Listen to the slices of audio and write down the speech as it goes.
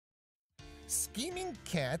Scheming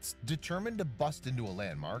cats determined to bust into a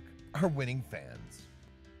landmark are winning fans.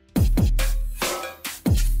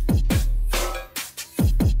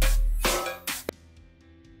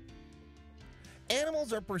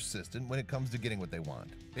 Animals are persistent when it comes to getting what they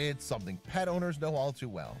want. It's something pet owners know all too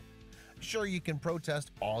well. Sure, you can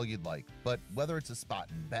protest all you'd like, but whether it's a spot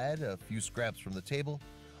in bed, a few scraps from the table,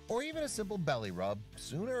 or even a simple belly rub,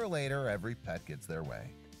 sooner or later every pet gets their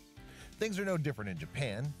way. Things are no different in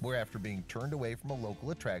Japan, where after being turned away from a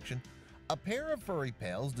local attraction, a pair of furry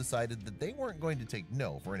pals decided that they weren't going to take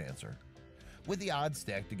no for an answer. With the odds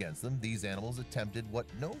stacked against them, these animals attempted what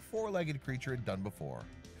no four-legged creature had done before,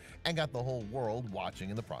 and got the whole world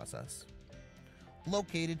watching in the process.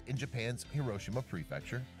 Located in Japan's Hiroshima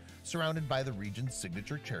Prefecture, surrounded by the region's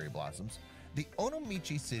signature cherry blossoms, the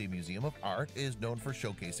Onomichi City Museum of Art is known for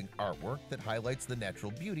showcasing artwork that highlights the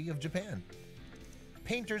natural beauty of Japan.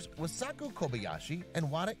 Painters Wasaku Kobayashi and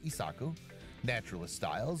Wada Isaku, naturalist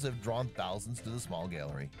styles, have drawn thousands to the small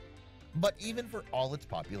gallery. But even for all its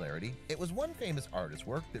popularity, it was one famous artist's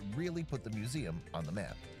work that really put the museum on the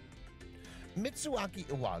map. Mitsuaki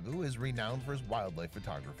Iwagu is renowned for his wildlife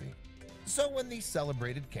photography. So when the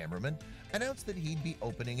celebrated cameraman announced that he'd be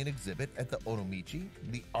opening an exhibit at the Onomichi,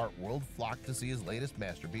 the art world flocked to see his latest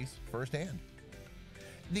masterpiece firsthand.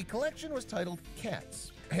 The collection was titled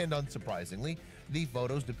Cats, and unsurprisingly, the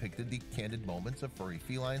photos depicted the candid moments of furry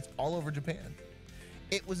felines all over Japan.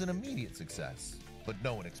 It was an immediate success, but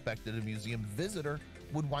no one expected a museum visitor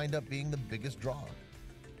would wind up being the biggest draw.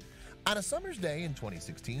 On a summer's day in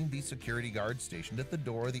 2016, the security guard stationed at the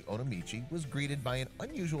door of the Onomichi was greeted by an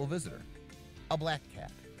unusual visitor, a black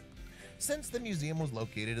cat. Since the museum was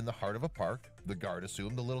located in the heart of a park, the guard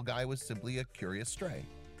assumed the little guy was simply a curious stray.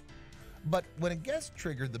 But when a guest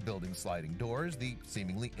triggered the building's sliding doors, the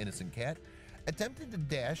seemingly innocent cat attempted to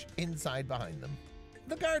dash inside behind them.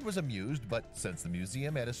 The guard was amused, but since the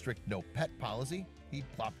museum had a strict no-pet policy, he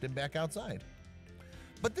plopped him back outside.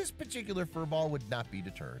 But this particular furball would not be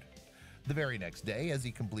deterred. The very next day, as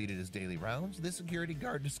he completed his daily rounds, the security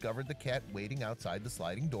guard discovered the cat waiting outside the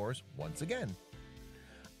sliding doors once again.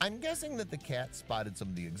 I'm guessing that the cat spotted some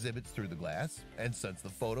of the exhibits through the glass, and since the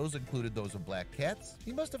photos included those of black cats,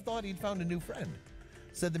 he must have thought he'd found a new friend,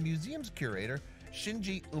 said the museum's curator,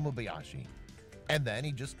 Shinji Umebayashi. And then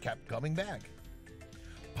he just kept coming back.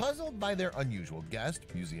 Puzzled by their unusual guest,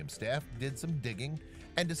 museum staff did some digging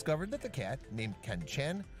and discovered that the cat, named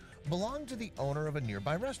Ken-chan, belonged to the owner of a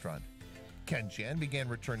nearby restaurant. Ken-chan began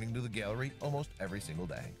returning to the gallery almost every single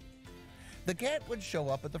day. The cat would show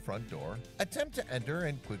up at the front door, attempt to enter,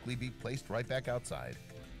 and quickly be placed right back outside.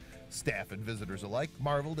 Staff and visitors alike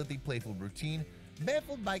marveled at the playful routine,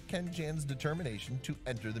 baffled by Ken-chan's determination to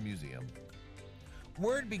enter the museum.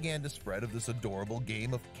 Word began to spread of this adorable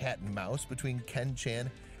game of cat and mouse between Ken-chan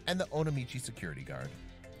and the Onomichi security guard,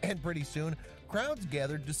 and pretty soon, crowds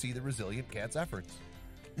gathered to see the resilient cat's efforts.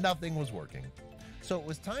 Nothing was working, so it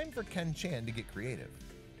was time for Ken-chan to get creative.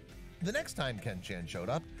 The next time Ken-chan showed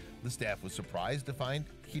up, the staff was surprised to find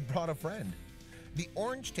he'd brought a friend. The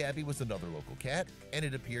orange tabby was another local cat, and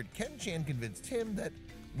it appeared Ken-chan convinced him that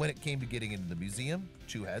when it came to getting into the museum,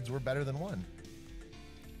 two heads were better than one.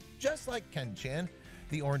 Just like Ken-chan,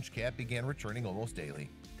 the orange cat began returning almost daily,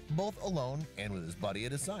 both alone and with his buddy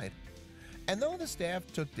at his side. And though the staff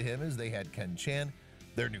took to him as they had Ken-chan,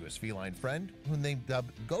 their newest feline friend, whom they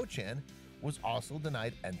dubbed Go-chan, was also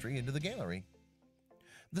denied entry into the gallery.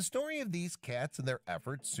 The story of these cats and their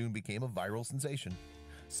efforts soon became a viral sensation.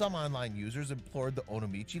 Some online users implored the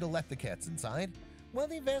Onomichi to let the cats inside, while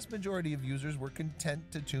the vast majority of users were content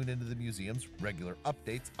to tune into the museum's regular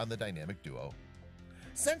updates on the dynamic duo.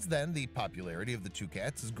 Since then, the popularity of the two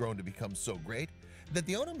cats has grown to become so great that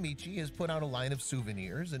the Onomichi has put out a line of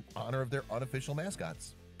souvenirs in honor of their unofficial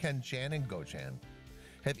mascots. Ken-chan and Go-chan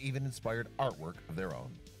have even inspired artwork of their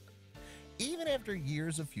own. Even after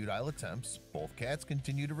years of futile attempts, both cats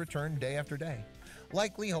continue to return day after day,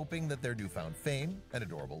 likely hoping that their newfound fame and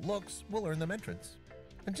adorable looks will earn them entrance.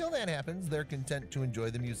 Until that happens, they're content to enjoy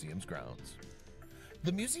the museum's grounds.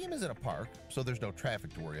 The museum is in a park, so there's no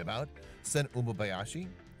traffic to worry about, said Umebayashi.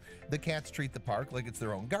 The cats treat the park like it's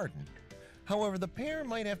their own garden. However, the pair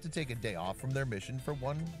might have to take a day off from their mission for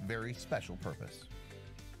one very special purpose.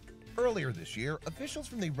 Earlier this year, officials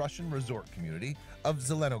from the Russian resort community of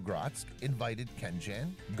Zelenogratsk invited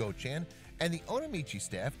Ken-chan, Go-chan, and the Onomichi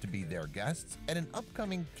staff to be their guests at an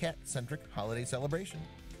upcoming cat-centric holiday celebration.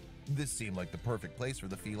 This seemed like the perfect place for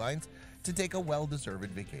the felines to take a well-deserved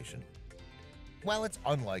vacation. While it's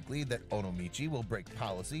unlikely that Onomichi will break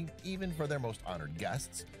policy even for their most honored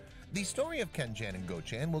guests, the story of Ken-chan and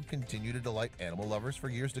Go-chan will continue to delight animal lovers for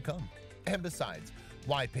years to come. And besides,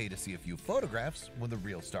 Why pay to see a few photographs when the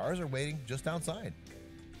real stars are waiting just outside?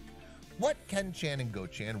 What Ken-chan and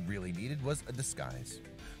Go-chan really needed was a disguise,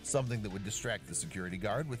 something that would distract the security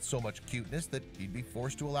guard with so much cuteness that he'd be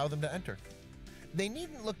forced to allow them to enter. They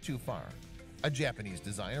needn't look too far. A Japanese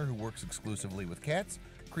designer who works exclusively with cats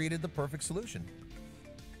created the perfect solution.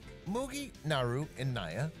 Mugi, Naru, and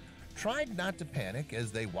Naya tried not to panic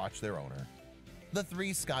as they watched their owner. The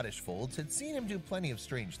three Scottish folds had seen him do plenty of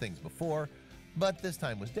strange things before, but this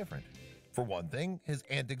time was different. For one thing, his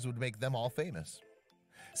antics would make them all famous.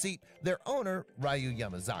 See, their owner, Ryu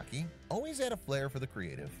Yamazaki, always had a flair for the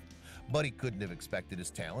creative, but he couldn't have expected his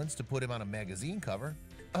talents to put him on a magazine cover.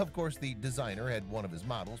 Of course, the designer had one of his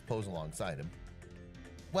models pose alongside him.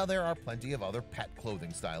 While there are plenty of other pet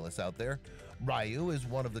clothing stylists out there, Ryu is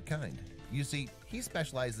one of the kind. You see, he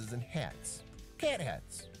specializes in hats, cat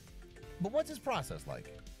hats. But what's his process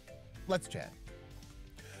like? Let's chat.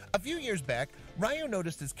 A few years back, Ryu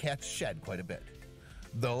noticed his cats shed quite a bit.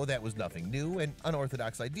 Though that was nothing new, an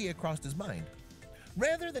unorthodox idea crossed his mind.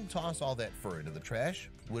 Rather than toss all that fur into the trash,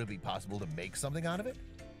 would it be possible to make something out of it?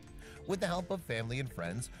 With the help of family and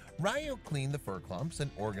friends, Ryu cleaned the fur clumps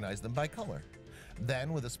and organized them by color.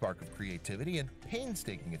 Then, with a spark of creativity and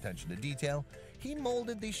painstaking attention to detail, he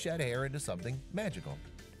molded the shed hair into something magical.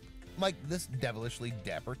 Like this devilishly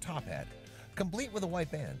dapper top hat, complete with a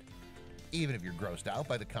white band. Even if you're grossed out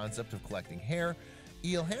by the concept of collecting hair,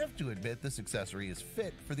 you'll have to admit this accessory is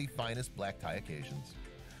fit for the finest black tie occasions.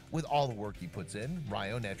 With all the work he puts in,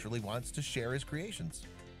 Ryu naturally wants to share his creations.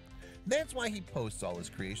 That's why he posts all his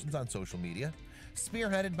creations on social media,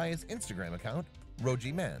 spearheaded by his Instagram account,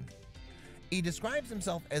 Roji Man. He describes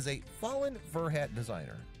himself as a fallen fur hat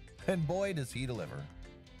designer, and boy does he deliver.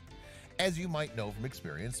 As you might know from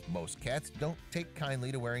experience, most cats don't take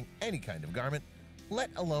kindly to wearing any kind of garment, let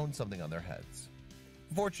alone something on their heads.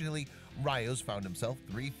 Fortunately, Ryu's found himself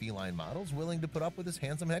 3 feline models willing to put up with his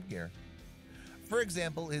handsome headgear. For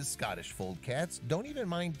example, his Scottish fold cats don't even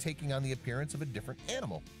mind taking on the appearance of a different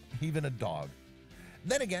animal, even a dog.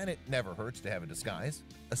 Then again, it never hurts to have a disguise,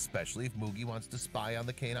 especially if Mugi wants to spy on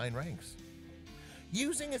the canine ranks.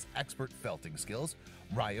 Using his expert felting skills,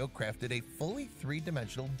 Ryu crafted a fully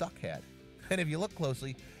 3-dimensional duck hat. And if you look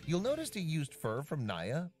closely, you'll notice he used fur from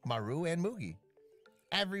Naya, Maru, and Mugi.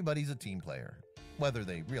 Everybody's a team player, whether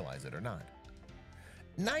they realize it or not.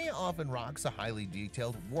 Naya often rocks a highly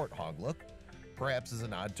detailed warthog look, perhaps as a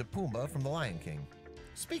nod to Pumbaa from The Lion King.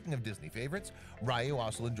 Speaking of Disney favorites, Ryu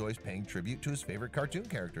also enjoys paying tribute to his favorite cartoon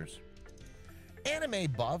characters.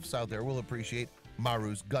 Anime buffs out there will appreciate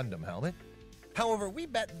Maru's Gundam helmet. However, we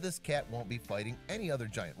bet this cat won't be fighting any other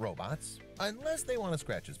giant robots unless they want to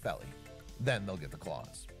scratch his belly. Then they'll get the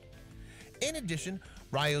claws. In addition,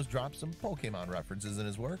 Ryu's dropped some Pokemon references in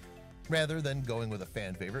his work. Rather than going with a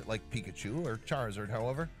fan favorite like Pikachu or Charizard,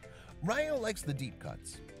 however, Ryu likes the deep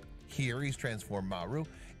cuts. Here he's transformed Maru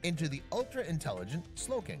into the ultra-intelligent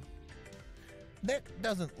Slowking. That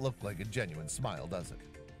doesn't look like a genuine smile, does it?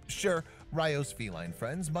 Sure, Ryu's feline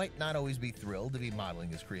friends might not always be thrilled to be modeling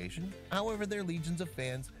his creation, however their legions of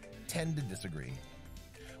fans tend to disagree.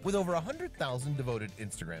 With over 100,000 devoted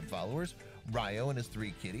Instagram followers, Ryu and his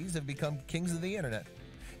 3 kitties have become kings of the internet.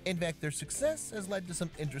 In fact, their success has led to some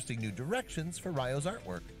interesting new directions for Ryu's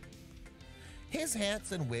artwork. His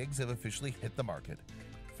hats and wigs have officially hit the market.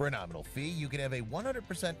 For a nominal fee, you can have a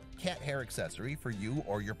 100% cat hair accessory for you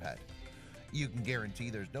or your pet. You can guarantee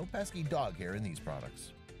there's no pesky dog hair in these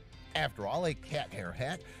products. After all, a cat hair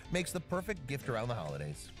hat makes the perfect gift around the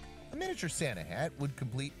holidays. A miniature Santa hat would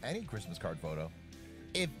complete any Christmas card photo,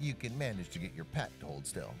 if you can manage to get your pet to hold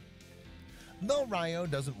still. Though Ryu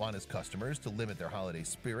doesn't want his customers to limit their holiday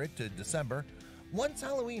spirit to December, once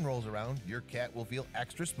Halloween rolls around, your cat will feel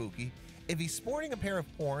extra spooky if he's sporting a pair of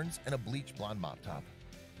horns and a bleach blonde mop top.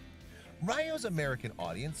 Ryu's American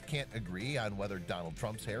audience can't agree on whether Donald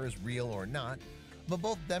Trump's hair is real or not, but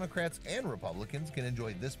both Democrats and Republicans can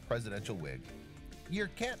enjoy this presidential wig. Your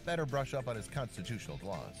cat better brush up on his constitutional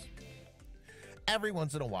gloss. Every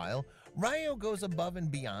once in a while, Ryu goes above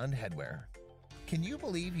and beyond headwear. Can you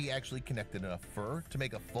believe he actually connected enough fur to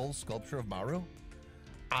make a full sculpture of Maru?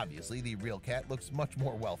 Obviously, the real cat looks much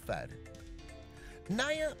more well-fed.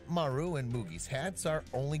 Naya, Maru, and Mugi's hats are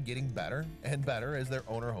only getting better and better as their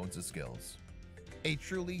owner hones his skills. A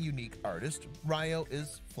truly unique artist, Ryu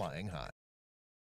is flying high.